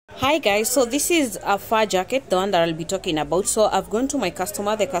Hi guys, so this is a fur jacket, the one that I'll be talking about. So I've gone to my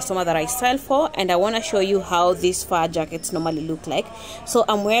customer, the customer that I sell for, and I want to show you how these fur jackets normally look like. So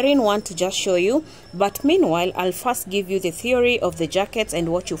I'm wearing one to just show you, but meanwhile I'll first give you the theory of the jackets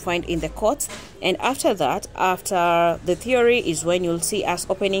and what you find in the coats, and after that, after the theory is when you'll see us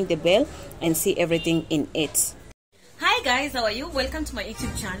opening the bale and see everything in it. Hi guys, how are you? Welcome to my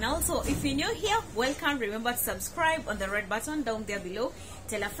YouTube channel. So if you're new here, welcome. Remember to subscribe on the red button down there below.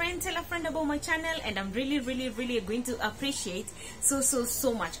 Tell a friend about my channel, and I'm really going to appreciate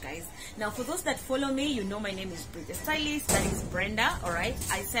so much, guys. Now for those that follow me, you know my name is Bales Stylist, that is Brenda. All right,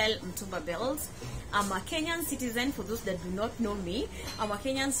 I sell Mtumba Bales. I'm a Kenyan citizen. For those that do not know me, I'm a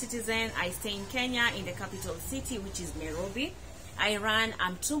Kenyan citizen. I stay in Kenya, in the capital city, which is Nairobi. I run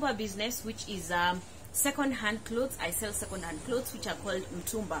Mtumba business, which is second-hand clothes. I sell second-hand clothes which are called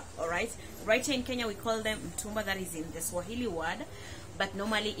Mtumba. All right, here in Kenya we call them Mtumba. That is in the Swahili word, but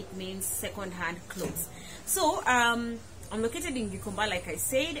normally it means second-hand clothes. So I'm located in Gikomba, like I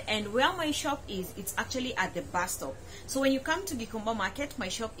said, and where my shop is, it's actually at the bus stop. So when you come to Gikomba market, my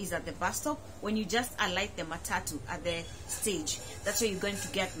shop is at the bus stop. When you just alight the matatu at the stage, that's where you're going to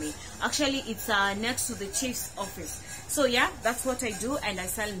get me. Actually, it's next to the chief's office. So yeah, that's what I do, and I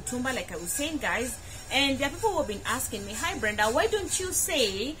sell Mtumba, like I was saying, guys. And there are people who have been asking me, hi Brenda, why don't you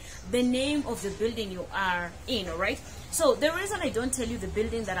say the name of the building you are in? All right, so the reason I don't tell you the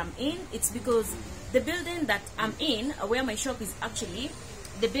building that I'm in, it's because the building that I'm in, where my shop is actually,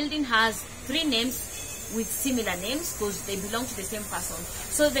 the building has 3 names with similar names because they belong to the same person.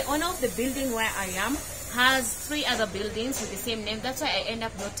 So the owner of the building where I am has 3 other buildings with the same name. That's why I end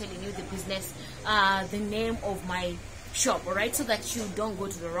up not telling you the business, the name of my shop, all right, so that you don't go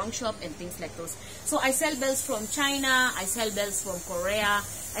to the wrong shop and things like those. So I sell bells from China, I sell bells from Korea,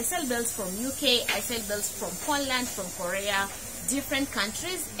 I sell bells from UK, I sell bells from Poland, from Korea, different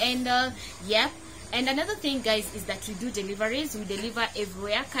countries. And yeah, and another thing, guys, is that we do deliveries. We deliver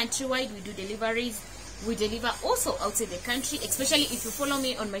everywhere, countrywide. We do deliveries. We deliver also outside the country, especially if you follow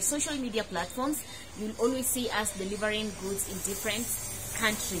me on my social media platforms. You'll always see us delivering goods in different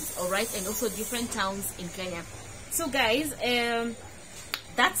countries, all right, and also different towns in Kenya. So guys,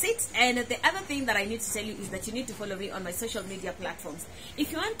 that's it. And the other thing that I need to tell you is that you need to follow me on my social media platforms.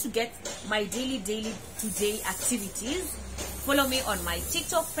 If you want to get my daily today activities, follow me on my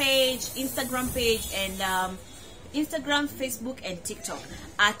TikTok page, Instagram page, and Instagram, Facebook, and TikTok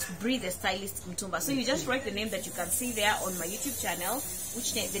at Breathe the Stylist Mtumba. So you just write the name that you can see there on my YouTube channel,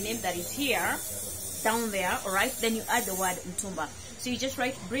 which the name that is here down there, all right, then you add the word Mtumba. So you just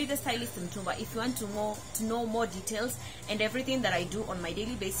write Breathe the Stylist Mtumba. If you want to know more details and everything that I do on my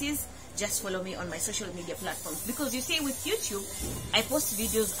daily basis, just follow me on my social media platforms. Because you see, with YouTube, I post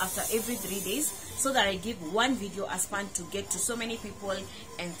videos after every 3 days, so that I give one video a span to get to so many people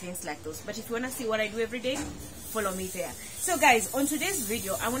and things like those. But if you want to see what I do every day, follow me there. So guys, on today's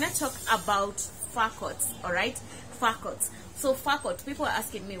video, I want to talk about fur coats, all right? Fur coats. So fur coat, people are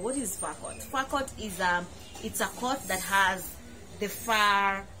asking me, what is fur coat? Fur coat is it's a coat that has the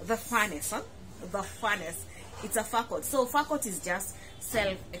furnace. It's a fur coat. So fur coat is just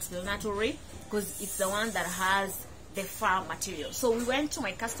self-explanatory because it's the one that has the fur material. So we went to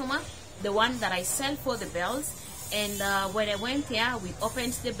my customer, the one that I sell for the bells, and when I went there, we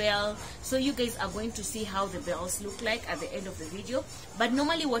opened the bell. So you guys are going to see how the bells look like at the end of the video. But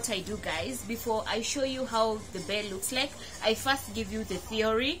normally what I do, guys, before I show you how the bell looks like, I first give you the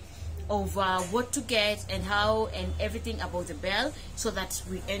theory of what to get and how and everything about the bell, so that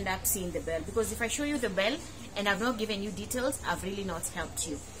we end up seeing the bell. Because if I show you the bell and I've not given you details, I've really not helped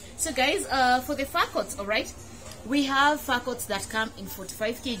you. So guys, for the fur coats, all right, we have fur coats that come in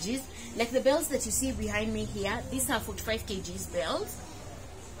 45 kgs, like the bells that you see behind me here. These are 45 kgs bells.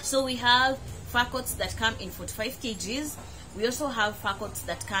 So we have fur coats that come in 45 kgs. We also have fur coats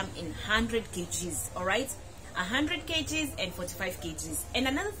that come in 100 kgs, all right, 100 kgs and 45 kgs. And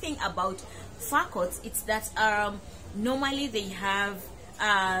another thing about fur coats, it's that normally they have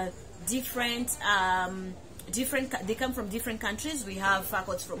different they come from different countries. We have fur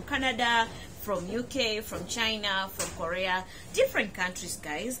coats from Canada, from UK, from China, from Korea, different countries,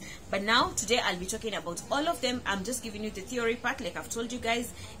 guys. But now today I'll be talking about all of them. I'm just giving you the theory part, like I've told you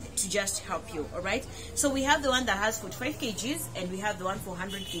guys, to just help you, all right? So we have the one that has 45 kgs and we have the one for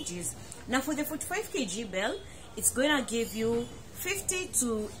 100 kgs. Now for the 45 kg bell, it's going to give you 50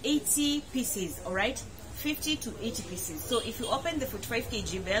 to 80 pieces, all right? 50 to 80 pieces. So if you open the 45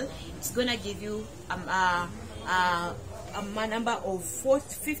 kg bell, it's going to give you a number of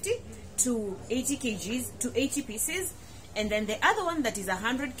 50 to 80 kgs to 80 pieces. And then the other one that is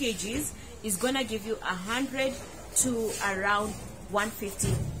 100 kgs is going to give you 100 to around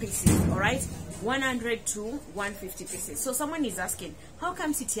 150 pieces. All right, 100 to 150 pieces. So someone is asking, how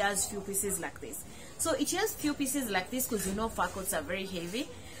comes it has few pieces like this? So it has few pieces like this because you know fur coats are very heavy.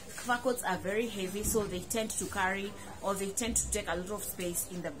 Fur coats are very heavy, so they tend to carry, or they tend to take a lot of space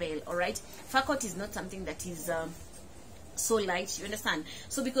in the bale. All right, fur coat is not something that is so light, you understand?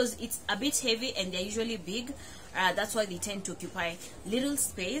 So because it's a bit heavy and they're usually big, that's why they tend to occupy little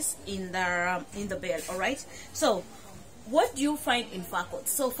space in the bale. All right, so what do you find in fur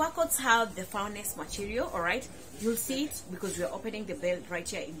coats? So fur coats have the furnace material. All right, you'll see it because we're opening the bale right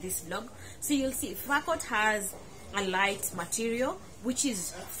here in this vlog. So you'll see fur coat has a light material, which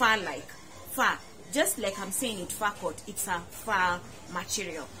is fur-like. Fur, just like I'm saying it, fur coat, it's a fur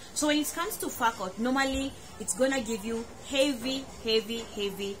material. So when it comes to fur coat, normally it's gonna give you heavy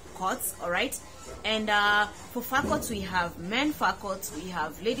coats. All right, and for fur coats we have men fur coats, we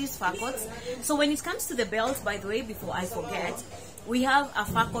have ladies fur coats. So when it comes to the belt, by the way, before I forget, we have a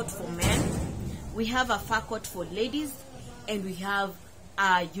fur coat for men, we have a fur coat for ladies, and we have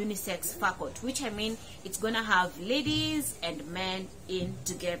a unisex fur coat, which I mean it's gonna have ladies and men in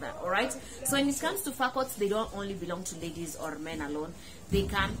together. All right, so when it comes to fur coats, they don't only belong to ladies or men alone, they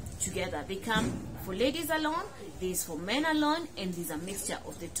come together. They come for ladies alone, there's for men alone, and there's a mixture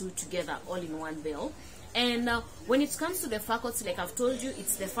of the two together all in one bale. And when it comes to the fur coats, like I've told you,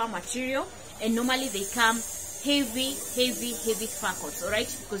 it's the fur material, and normally they come heavy fur coats. All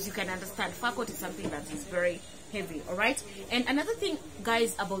right, because you can understand fur coat is something that is very heavy. All right, and another thing,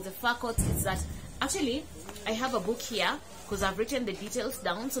 guys, about the fur coats is that actually I have a book here because I've written the details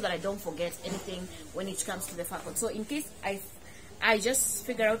down so that I don't forget anything when it comes to the fur coat. So in case I just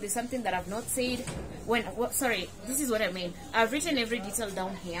figure out there's something that I've not said, sorry, this is what I mean. I've written every detail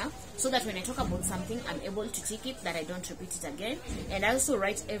down here so that when I talk about something, I'm able to tick it, that I don't repeat it again. And I also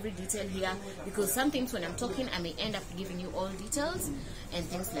write every detail here because sometimes when I'm talking, I may end up giving you all details and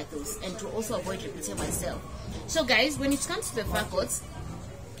things like those, and to also avoid repeating myself. So guys, when it comes to the fur coats,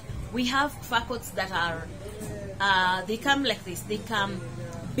 we have fur coats that are they come like this. They come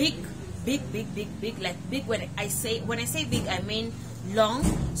big, like big. When I say big, I mean long.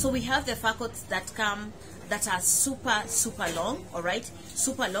 So we have the fur coats that come that are super long. All right,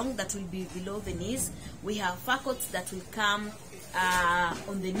 super long, that will be below the knees. We have fur coats that will come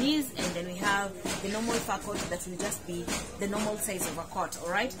on the knees, and then we have the normal fur coat that will just be the normal size of a coat. All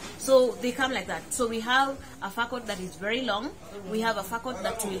right, so they come like that. So we have a fur coat that is very long. We have a fur coat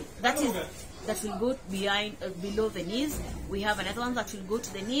that will go behind below the knees. We have another one that will go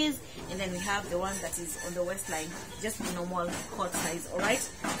to the knees, and then we have the one that is on the waistline, just the normal coat size. All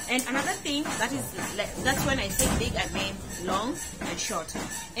right, and another thing that is that's when I say big, I mean long and short.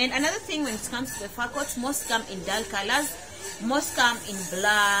 And another thing, when it comes to the fur coats, most come in dull colors. Most come in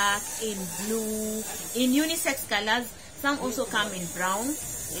black, in blue, in unisex colors. Some also come in brown,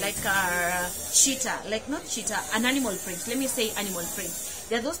 like cheetah, like not cheetah, an animal print. Let me say animal print.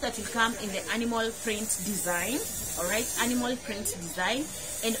 There are those that will come in the animal print design. All right, animal print design.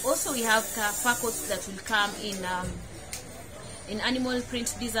 And also we have fur coats that will come in animal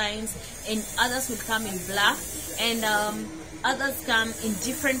print designs, and others will come in black, and others come in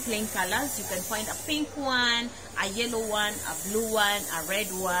different plain colors. You can find a pink one, a yellow one, a blue one, a red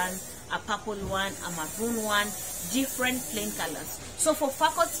one, a purple one, a maroon one, different plain colors. So for fur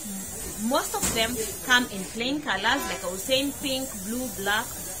coats, most of them come in plain colors, like I was saying, pink, blue, black,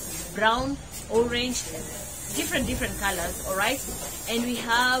 brown, orange, different colors. All right, and we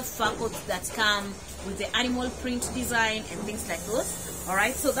have fur coats that come with the animal print design and things like those. All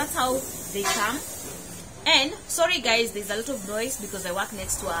right, so that's how they come. And sorry guys, there's a lot of noise because I work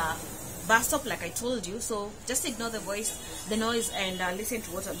next to a bus stop, like I told you, so just ignore the noise, and listen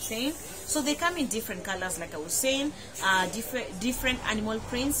to what I'm saying. So they come in different colors, like I was saying, different animal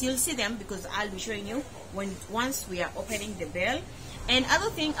prints. You'll see them because I'll be showing you once we are opening the bale. And other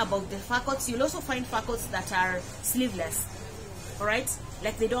thing about the fur coats, you'll also find fur coats that are sleeveless. All right,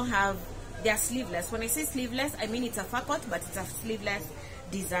 like they are sleeveless. When I say sleeveless, I mean it's a fur coat, but it's a sleeveless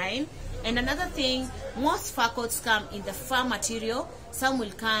design. And another thing, most fur coats come in the fur material. Some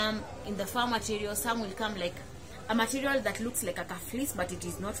will come in the fur material, some will come like a material that looks like a fleece, but it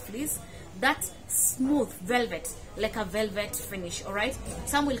is not fleece. That smooth velvet, like a velvet finish. All right,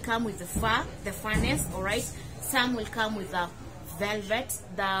 some will come with the fur, the furnace. All right, some will come with the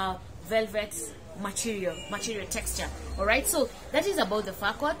velvet material texture. All right, so that is about the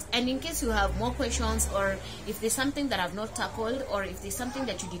fur coat. And in case you have more questions, or if there's something that I've not tackled, or if there's something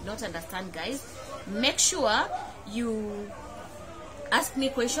that you did not understand, guys, make sure you ask me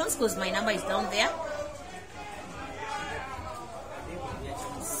questions because my number is down there.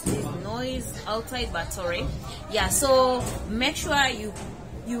 There's noise is outside, but sorry. Yeah, so make sure you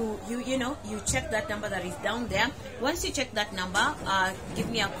check that number that is down there. Once you check that number, give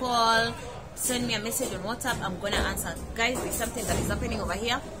me a call, send me a message on WhatsApp. I'm gonna answer. Guys, there's something that is happening over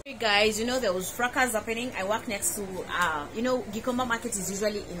here. Hey guys, you know there was fracas happening. I work next to Gikomba market is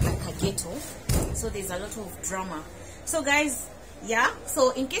usually in like a ghetto, so there's a lot of drama. So guys, yeah,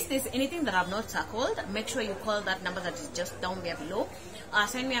 so in case there's anything that I've not tackled, make sure you call that number that is just down there below.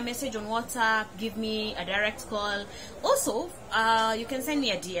 Send me a message on WhatsApp, give me a direct call. Also, you can send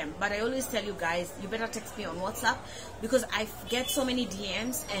me a DM, but I always tell you guys, you better text me on WhatsApp because I get so many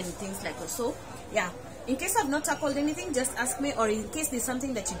DMs and things like that. So yeah, in case I've not tackled anything, just ask me, or in case there's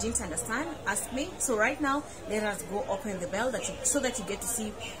something that you didn't understand, ask me. So right now, let us go open the bell so that you get to see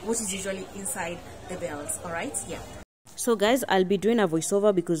what is usually inside the bells. All right, yeah. So guys, I'll be doing a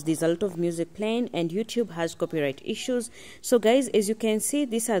voiceover because there's a lot of music playing and YouTube has copyright issues. So guys, as you can see,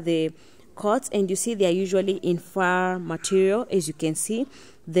 these are the coats, and you see they are usually in fur material. As you can see,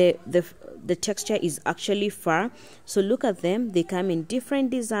 the texture is actually fur. So look at them, they come in different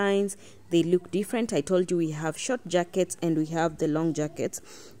designs, they look different. I told you we have short jackets and we have the long jackets.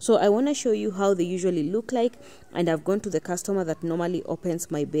 So I want to show you how they usually look like, and I've gone to the customer that normally opens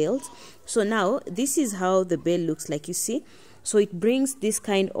my bales. So now this is how the bale looks like. You see, so it brings this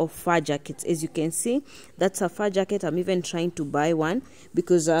kind of fur jackets. As you can see, that's a fur jacket. I'm even trying to buy one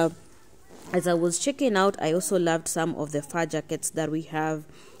because as I was checking out, I also loved some of the fur jackets that we have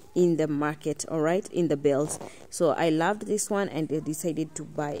in the market, all right, in the bales. So I loved this one and I decided to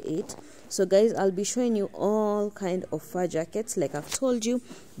buy it. So guys, I'll be showing you all kind of fur jackets. Like I've told you,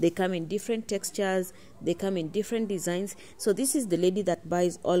 they come in different textures, they come in different designs. So this is the lady that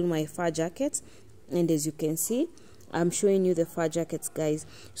buys all my fur jackets, and as you can see, I'm showing you the fur jackets, guys.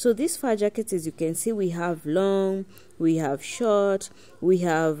 So these fur jackets, as you can see, we have long, we have short, we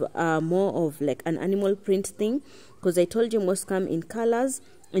have more of like an animal print thing, because I told you most come in colors,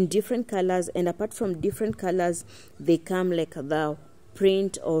 in different colors, and apart from different colors, they come like the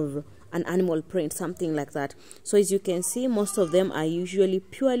print of an animal print, something like that. So as you can see, most of them are usually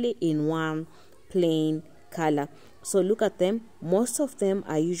purely in one plain color. So look at them, most of them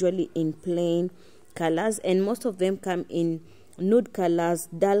are usually in plain colors, and most of them come in nude colors,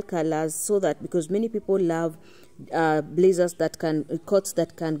 dull colors, so that because many people love blazers that can, coats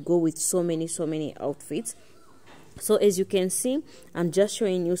that can go with so many outfits. So as you can see, I'm just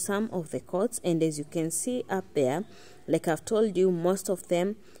showing you some of the coats, and as you can see up there, like I've told you, most of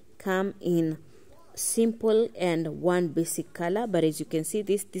them come in simple and one basic color. But as you can see,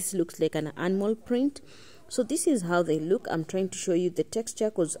 this looks like an animal print. So this is how they look. I'm trying to show you the texture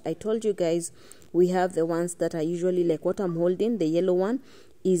because I told you guys we have the ones that are usually like what I'm holding. The yellow one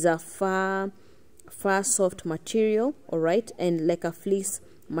is a far soft material, all right, and like a fleece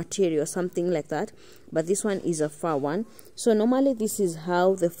material, something like that, but this one is a fur one. So normally this is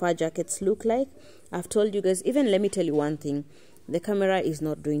how the fur jackets look like. I've told you guys, even let me tell you one thing, the camera is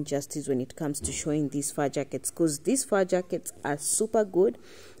not doing justice when it comes to showing these fur jackets, because these fur jackets are super good.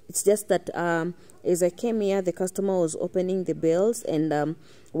 It's just that as I came here, the customer was opening the bales, and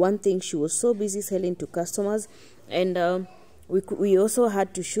one thing, she was so busy selling to customers, and we also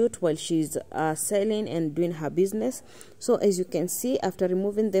had to shoot while she's selling and doing her business. So as you can see, after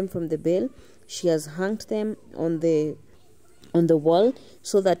removing them from the bale, she has hung them on the wall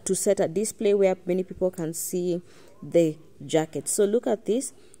so that to set a display where many people can see the jacket. So look at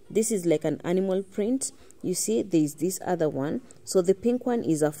this. This is like an animal print. You see, there's this other one. So the pink one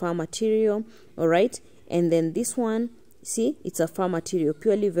is a fur material, all right, and then this one, see, it's a fur material,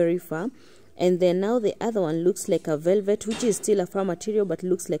 purely very fur. And then now the other one looks like a velvet, which is still a fur material but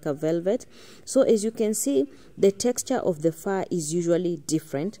looks like a velvet. So as you can see, the texture of the fur is usually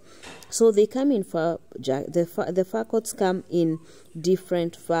different. So they come in fur, the fur coats come in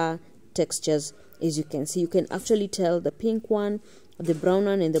different fur textures. As you can see, you can actually tell the pink one, the brown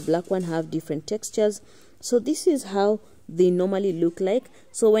one, and the black one have different textures. So this is how they normally look like.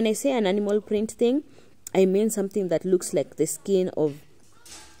 So when I say an animal print thing, I mean something that looks like the skin of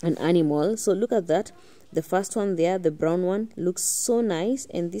an animal. So look at that, the first one there, the brown one, looks so nice,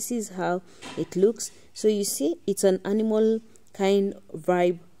 and this is how it looks. So you see, it's an animal kind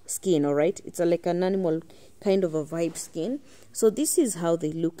vibe skin, all right, it's like an animal kind of a vibe skin. So this is how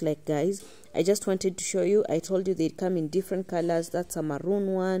they look like, guys. I just wanted to show you. I told you they come in different colors. That's a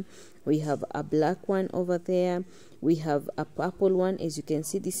maroon one, we have a black one over there, we have a purple one. As you can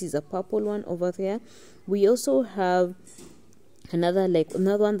see, this is a purple one over there. We also have another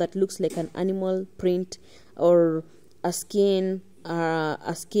one that looks like an animal print or a skin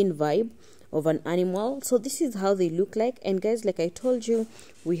vibe. of an animal. So this is how they look like. And guys, like I told you,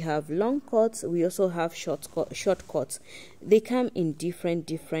 we have long coats, we also have short coats. They come in different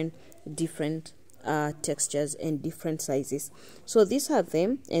textures and different sizes. So these are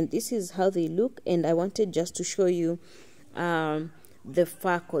them, and this is how they look. And I wanted just to show you the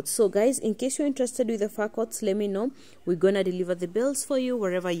fur coats. So guys, in case you're interested with the fur coats, let me know. We're gonna deliver the bales for you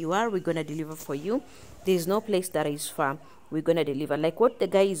wherever you are. We're gonna deliver for you. There's no place that is far. We're gonna deliver. Like what the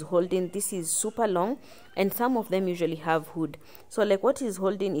guy is holding, this is super long, and some of them usually have hood. So like what he's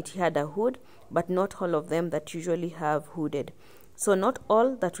holding, it had a hood, but not all of them that usually have hooded. So not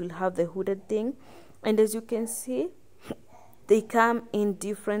all that will have the hooded thing. And as you can see, they come in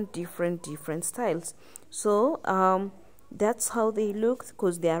different styles. So that's how they look,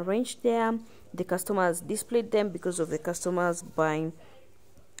 because they are arranged there. The customers displayed them because of the customers buying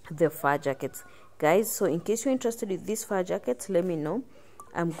the fur jackets, guys. So in case you're interested in these fur jackets, let me know.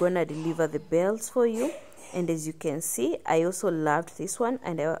 I'm gonna deliver the belts for you. And as you can see, I also loved this one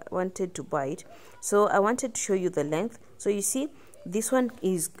and I wanted to buy it. So I wanted to show you the length. So you see, this one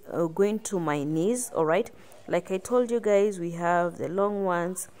is going to my knees. All right, like I told you guys, we have the long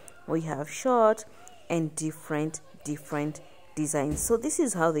ones, we have short, and different designs. So this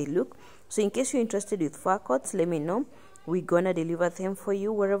is how they look. So in case you're interested with fur coats, let me know. We're gonna deliver them for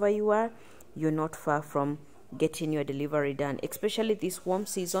you wherever you are. You're not far from getting your delivery done, especially this warm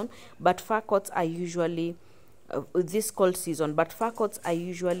season. But fur coats are usually this cold season, but fur coats are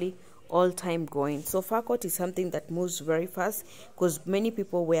usually all time going. So fur coat is something that moves very fast, because many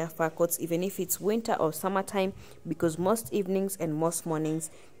people wear fur coats even if it's winter or summertime, because most evenings and most mornings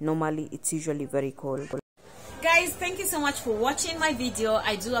normally it's usually very cold. Guys, thank you so much for watching my video.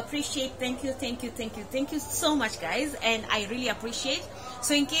 I do appreciate. Thank you so much, guys, and I really appreciate.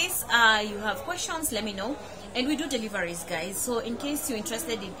 So in case you have questions, let me know, and we do deliveries, guys. So in case you're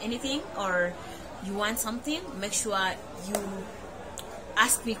interested in anything or you want something, make sure you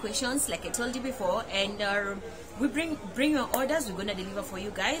ask me questions like I told you before, and we bring your orders. We're gonna deliver for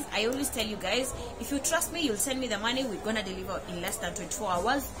you guys. I always tell you guys, if you trust me, you'll send me the money. We're gonna deliver in less than 24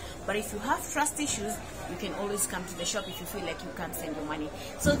 hours. But if you have trust issues, you can always come to the shop if you feel like you can't send your money.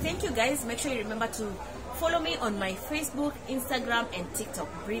 So thank you, guys. Make sure you remember to follow me on my Facebook, Instagram, and TikTok.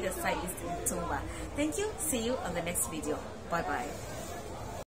 Breathe the Stylist in Mtumba. Thank you. See you on the next video. Bye bye.